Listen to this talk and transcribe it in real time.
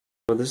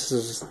So this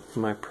is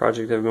my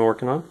project I've been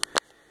working on,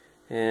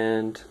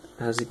 and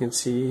as you can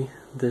see,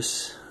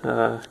 this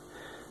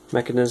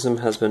mechanism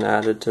has been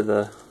added to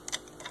the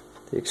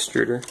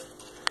extruder.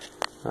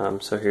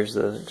 So here's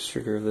the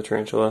extruder of the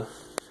tarantula.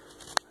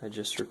 I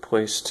just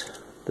replaced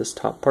this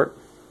top part,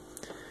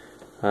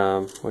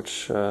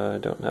 which I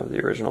don't have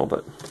the original,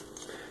 but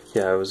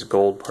yeah, it was a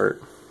gold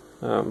part.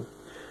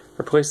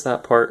 Replaced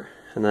that part,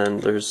 and then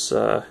there's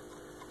I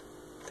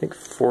think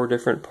 4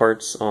 different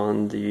parts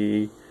on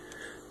the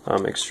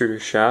extruder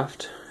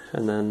shaft,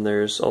 and then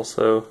there's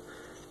also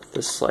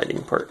this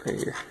sliding part right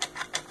here.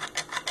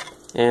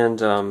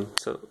 And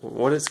so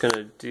what it's going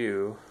to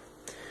do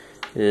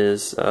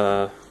is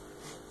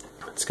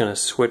it's going to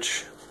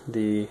switch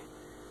the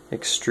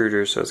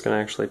extruder, so it's going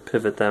to actually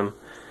pivot them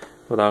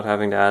without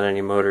having to add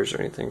any motors or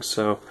anything.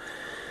 So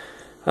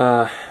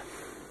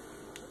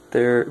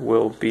there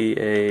will be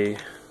a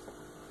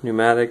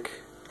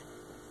pneumatic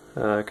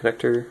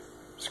connector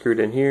screwed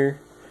in here,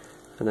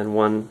 and then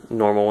one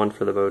normal one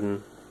for the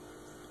Bowden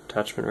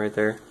attachment right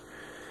there.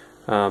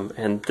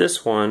 And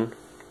this one,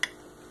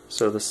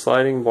 so the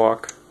sliding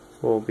block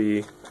will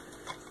be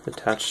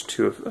attached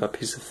to a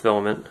piece of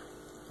filament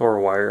or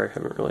a wire, I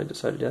haven't really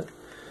decided yet.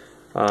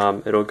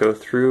 It'll go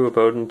through a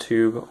Bowden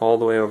tube all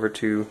the way over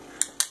to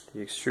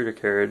the extruder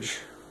carriage.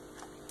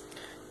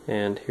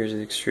 And here's the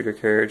extruder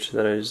carriage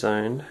that I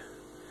designed.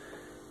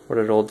 What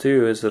it'll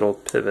do is it'll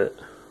pivot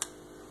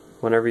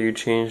whenever you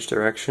change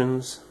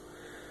directions.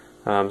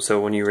 So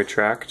when you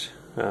retract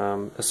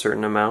a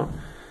certain amount,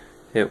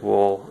 it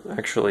will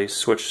actually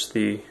switch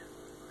the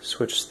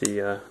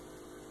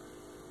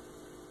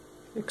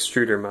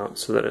extruder mount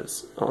so that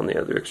it's on the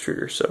other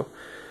extruder. So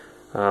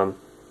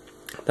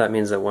that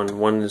means that when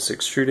one is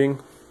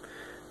extruding,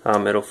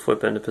 it'll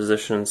flip into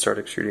position and start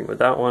extruding with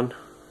that one,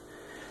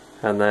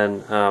 and then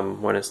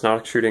when it's not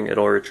extruding,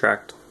 it'll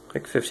retract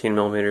like 15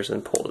 millimeters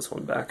and pull this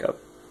one back up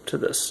to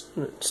this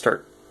and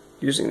start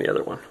using the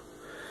other one.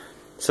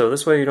 So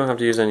this way you don't have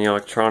to use any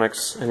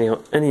electronics, any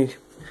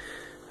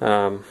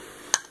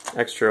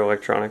extra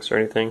electronics or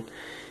anything.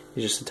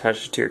 You just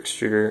attach it to your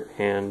extruder,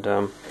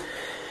 and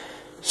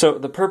so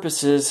the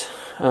purpose is,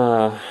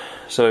 so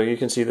you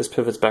can see this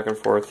pivots back and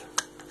forth.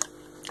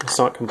 It's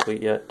not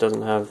complete yet.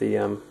 Doesn't have the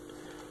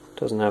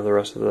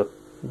rest of the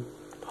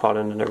hot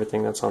end and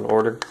everything that's on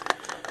order.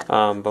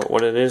 But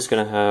what it is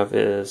going to have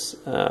is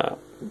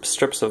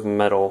strips of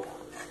metal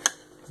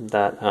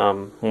that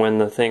when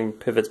the thing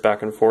pivots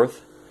back and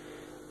forth,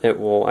 it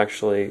will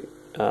actually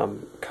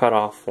cut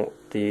off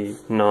the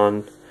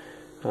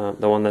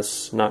one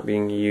that's not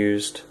being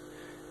used,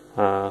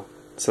 so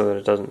that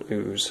it doesn't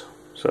ooze.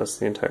 So that's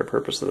the entire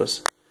purpose of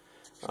this.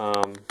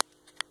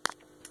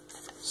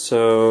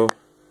 So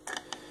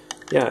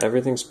yeah,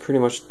 everything's pretty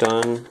much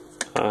done.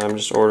 I'm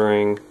just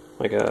ordering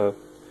like a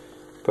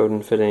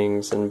Bowden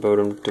fittings and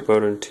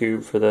Bowden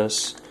tube for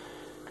this,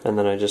 and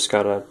then I just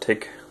gotta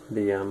take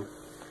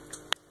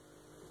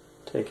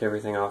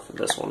everything off of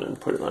this one and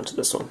put it onto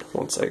this one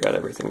once I got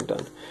everything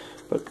done.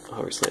 But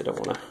obviously I don't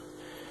want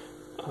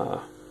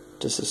to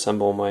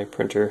disassemble my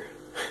printer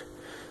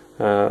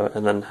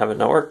and then have it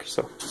not work.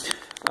 So,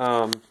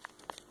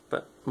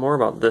 but more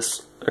about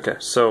this. Okay,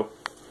 so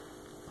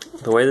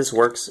the way this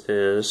works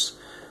is,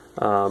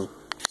 so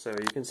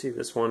you can see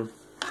this one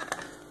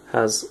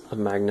has a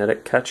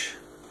magnetic catch.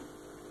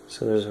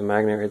 So there's a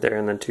magnet right there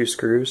and then 2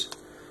 screws.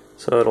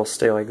 So it'll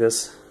stay like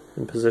this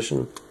in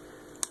position,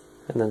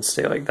 and then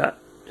stay like that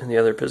in the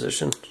other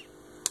position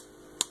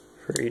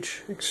for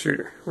each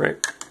extruder, right?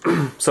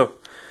 So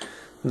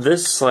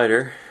this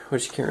slider,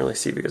 which you can't really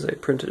see because I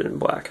printed it in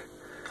black,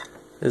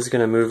 is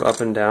going to move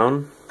up and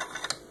down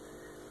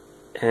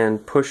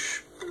and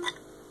push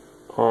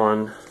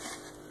on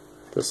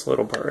this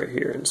little part right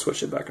here and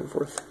switch it back and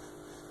forth.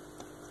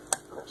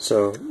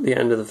 So the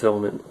end of the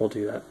filament will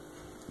do that.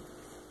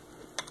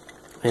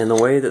 And the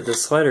way that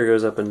this slider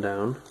goes up and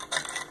down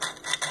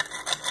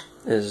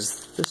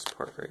is this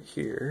part right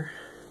here.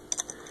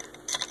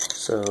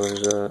 So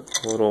there's a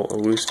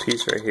loose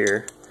piece right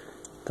here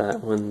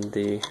that when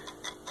the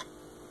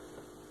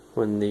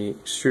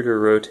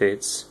extruder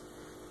rotates,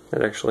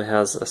 it actually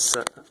has a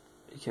set,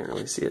 you can't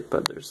really see it,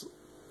 but there's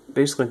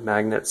basically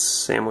magnets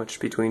sandwiched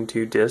between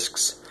 2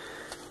 discs,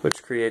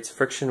 which creates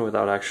friction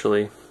without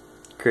actually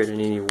creating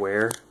any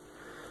wear.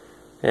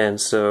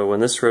 And so when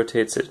this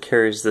rotates, it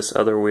carries this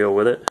other wheel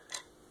with it.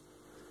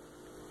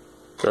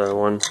 The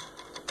one,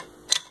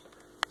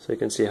 so you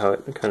can see how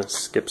it kind of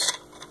skips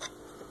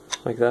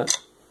like that.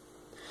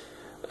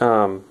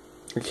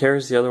 It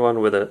carries the other one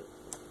with it,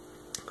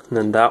 and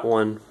then that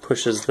one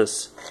pushes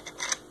this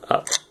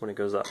up when it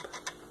goes up.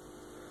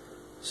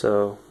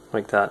 So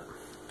like that.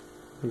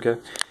 Okay.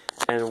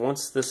 And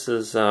once this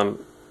is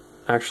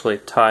actually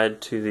tied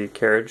to the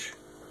carriage,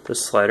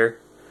 this slider,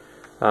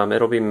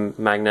 it'll be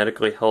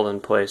magnetically held in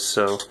place.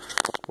 So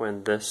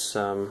when this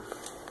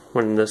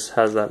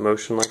has that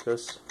motion like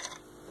this,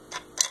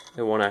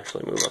 it won't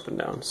actually move up and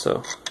down.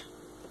 So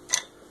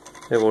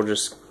it will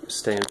just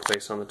stay in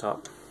place on the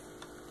top.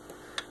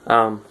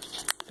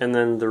 And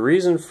then the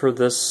reason for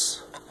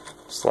this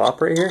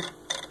slop right here.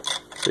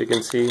 So you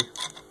can see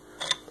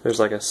there's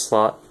like a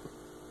slot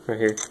right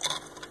here.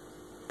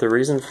 The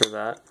reason for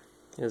that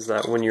is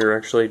that when you're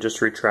actually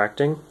just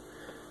retracting,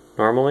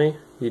 normally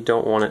you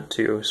don't want it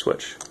to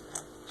switch.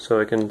 So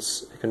it can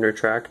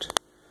retract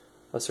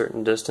a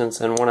certain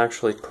distance and won't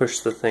actually push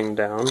the thing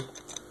down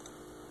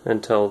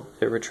until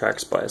it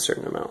retracts by a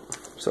certain amount.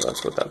 So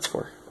that's what that's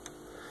for.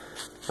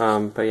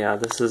 But yeah,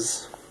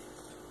 there's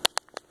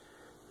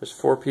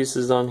 4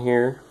 pieces on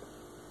here,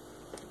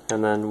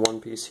 and then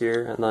 1 piece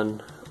here, and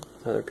then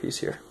another piece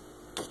here.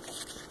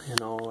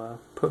 And I'll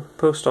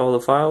post all the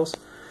files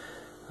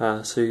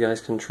so you guys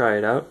can try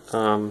it out.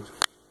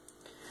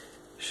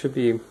 Should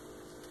be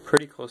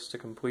pretty close to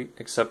complete,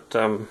 except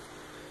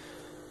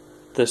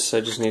this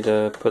I just need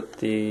to put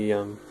the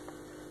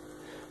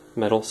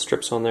metal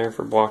strips on there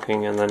for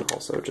blocking, and then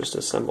also just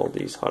assemble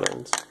these hot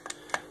ends.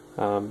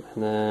 And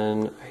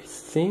then I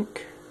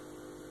think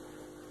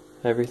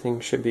everything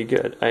should be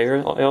good. I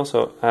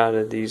also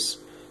added these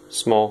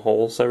small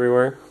holes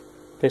everywhere,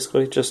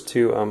 basically just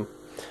to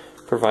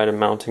provide a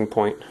mounting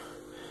point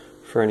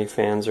for any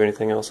fans or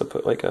anything else. I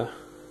put like a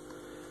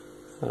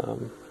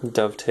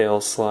dovetail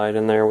slide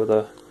in there with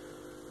a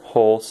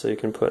hole so you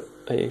can put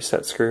a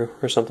set screw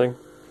or something,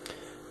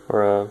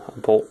 or a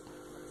bolt,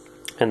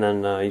 and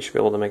then you should be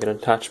able to make an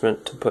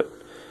attachment to put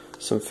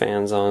some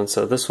fans on.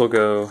 So this will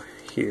go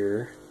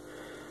here,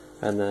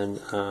 and then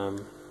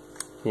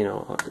you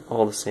know,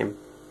 all the same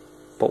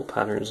bolt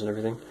patterns and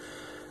everything,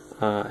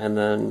 and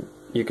then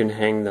you can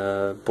hang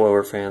the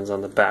blower fans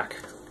on the back,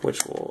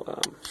 which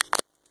will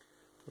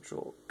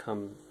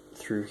come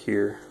through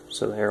here,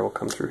 so the air will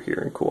come through here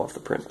and cool off the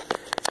print.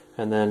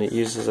 And then it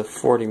uses a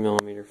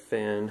 40mm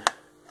fan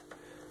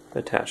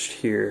attached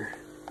here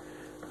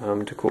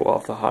to cool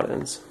off the hot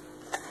ends.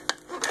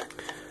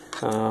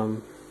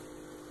 But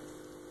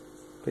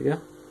yeah,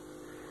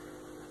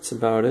 that's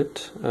about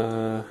it.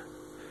 Oh,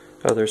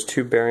 there's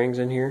 2 bearings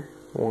in here.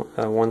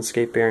 One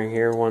skate bearing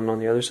here, one on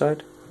the other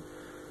side.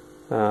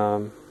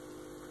 And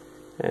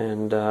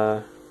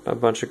a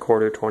bunch of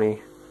quarter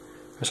 20,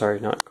 sorry,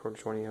 not quarter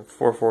 20,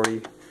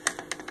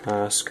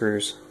 440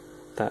 screws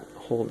that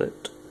hold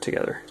it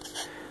together.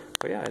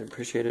 But yeah, I'd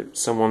appreciate it if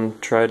someone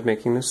tried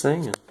making this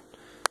thing and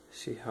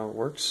see how it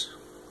works.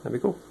 That'd be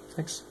cool.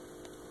 Thanks.